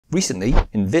Recently,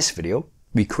 in this video,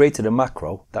 we created a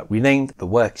macro that renamed the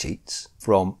worksheets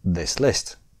from this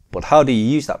list. But how do you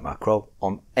use that macro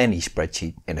on any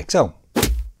spreadsheet in Excel?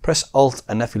 Press Alt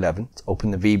and F11 to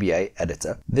open the VBA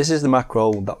Editor. This is the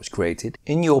macro that was created.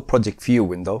 In your project view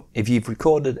window, if you've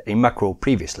recorded a macro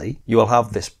previously, you will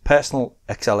have this Personal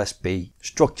XLSP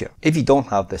structure. If you don't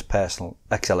have this Personal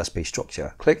XLSP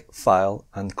structure, click File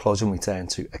and Close and Return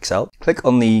to Excel. Click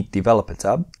on the Developer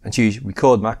tab and choose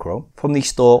Record Macro. From the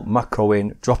Store Macro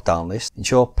In drop-down list,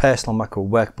 ensure Personal Macro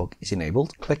Workbook is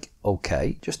enabled. Click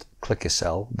OK. Just click a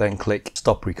cell, then click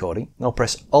Stop Recording. Now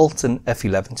press Alt and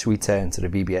F11 to return to the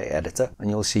VBA Editor, and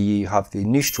you'll see you have the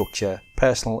new structure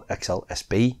Personal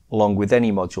XLSP along with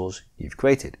any modules you've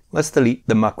created. Let's delete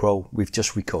the macro we've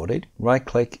just recorded. Right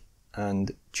click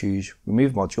and choose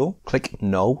Remove Module. Click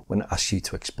No when it asks you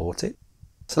to export it.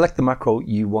 Select the macro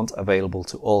you want available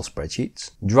to all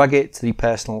spreadsheets. Drag it to the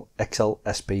Personal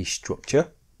XLSP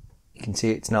structure. You can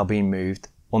see it's now being moved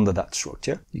under that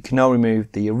structure. You can now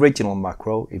remove the original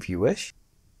macro if you wish.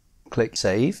 Click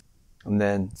Save and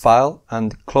then File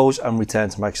and Close and Return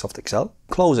to Microsoft Excel.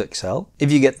 Close Excel.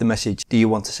 If you get the message, do you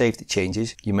want to save the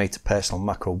changes you made to Personal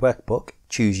Macro Workbook?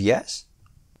 Choose Yes.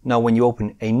 Now when you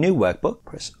open a new workbook,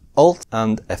 press Alt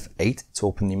and F8 to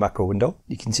open the macro window.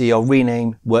 You can see your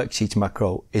Rename Worksheet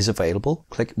macro is available.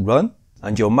 Click Run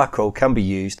and your macro can be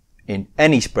used in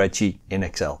any spreadsheet in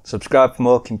Excel. Subscribe for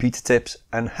more computer tips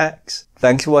and hacks.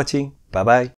 Thanks for watching. Bye bye.